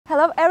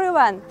Hello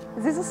everyone,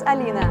 this is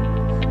Alina.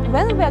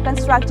 When we are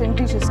constructing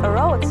ditches or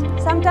roads,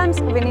 sometimes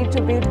we need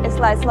to build a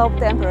slight slope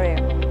temporary.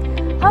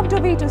 How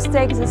do we to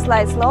stake the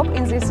slight slope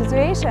in this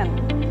situation?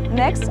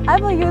 Next,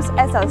 I will use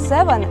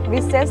SL7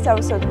 with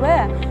Satsurv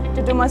software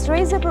to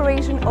demonstrate the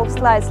operation of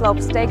slight slope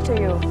stake to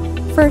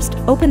you. First,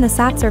 open the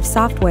Satsurv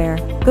software,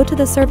 go to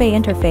the survey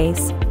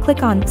interface,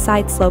 click on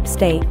Side Slope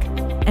Stake,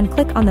 and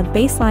click on the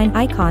baseline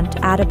icon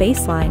to add a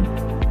baseline.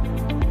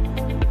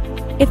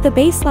 If the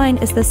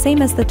baseline is the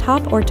same as the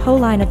top or toe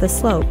line of the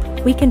slope,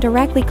 we can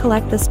directly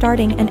collect the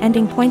starting and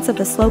ending points of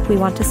the slope we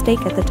want to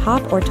stake at the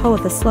top or toe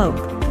of the slope.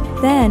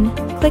 Then,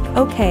 click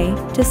OK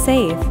to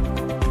save.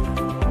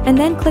 And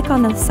then click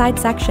on the side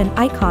section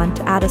icon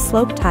to add a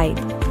slope type.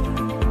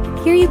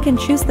 Here you can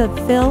choose the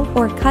fill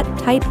or cut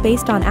type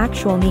based on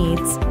actual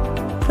needs.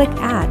 Click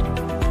Add.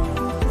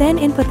 Then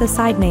input the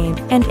side name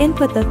and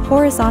input the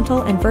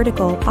horizontal and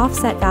vertical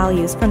offset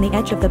values from the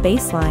edge of the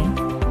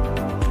baseline.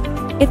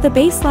 If the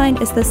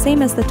baseline is the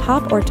same as the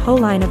top or toe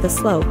line of the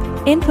slope,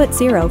 input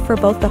 0 for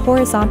both the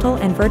horizontal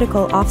and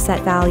vertical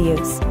offset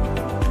values.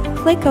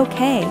 Click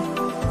OK.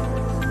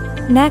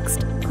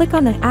 Next, click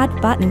on the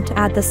Add button to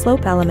add the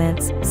slope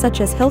elements, such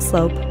as hill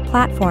slope,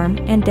 platform,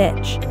 and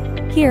ditch.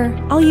 Here,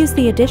 I'll use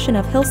the addition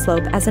of hill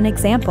slope as an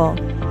example.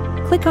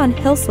 Click on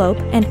hill slope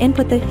and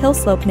input the hill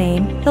slope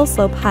name, hill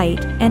slope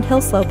height, and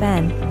hill slope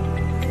n.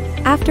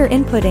 After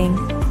inputting,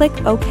 click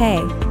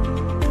OK.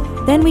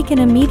 Then we can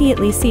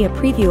immediately see a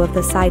preview of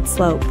the side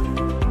slope.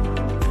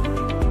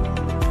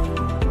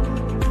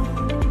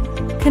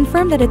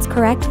 Confirm that it's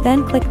correct,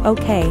 then click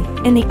OK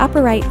in the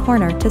upper right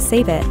corner to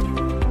save it.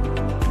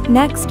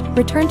 Next,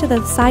 return to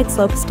the side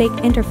slope stake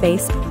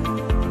interface.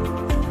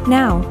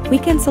 Now, we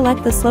can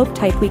select the slope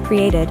type we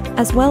created,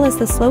 as well as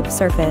the slope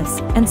surface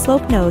and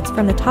slope nodes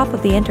from the top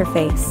of the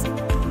interface.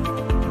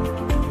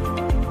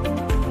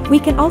 We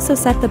can also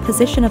set the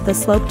position of the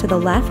slope to the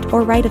left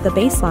or right of the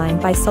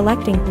baseline by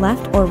selecting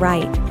left or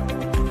right.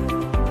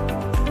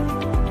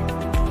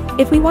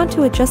 If we want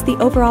to adjust the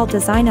overall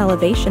design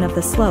elevation of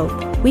the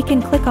slope, we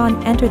can click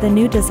on Enter the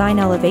new design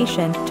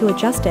elevation to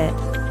adjust it.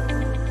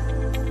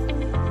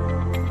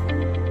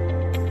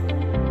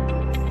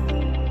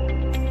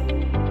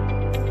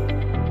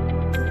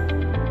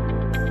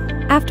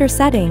 After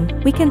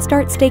setting, we can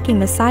start staking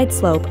the side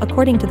slope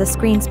according to the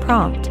screen's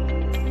prompt.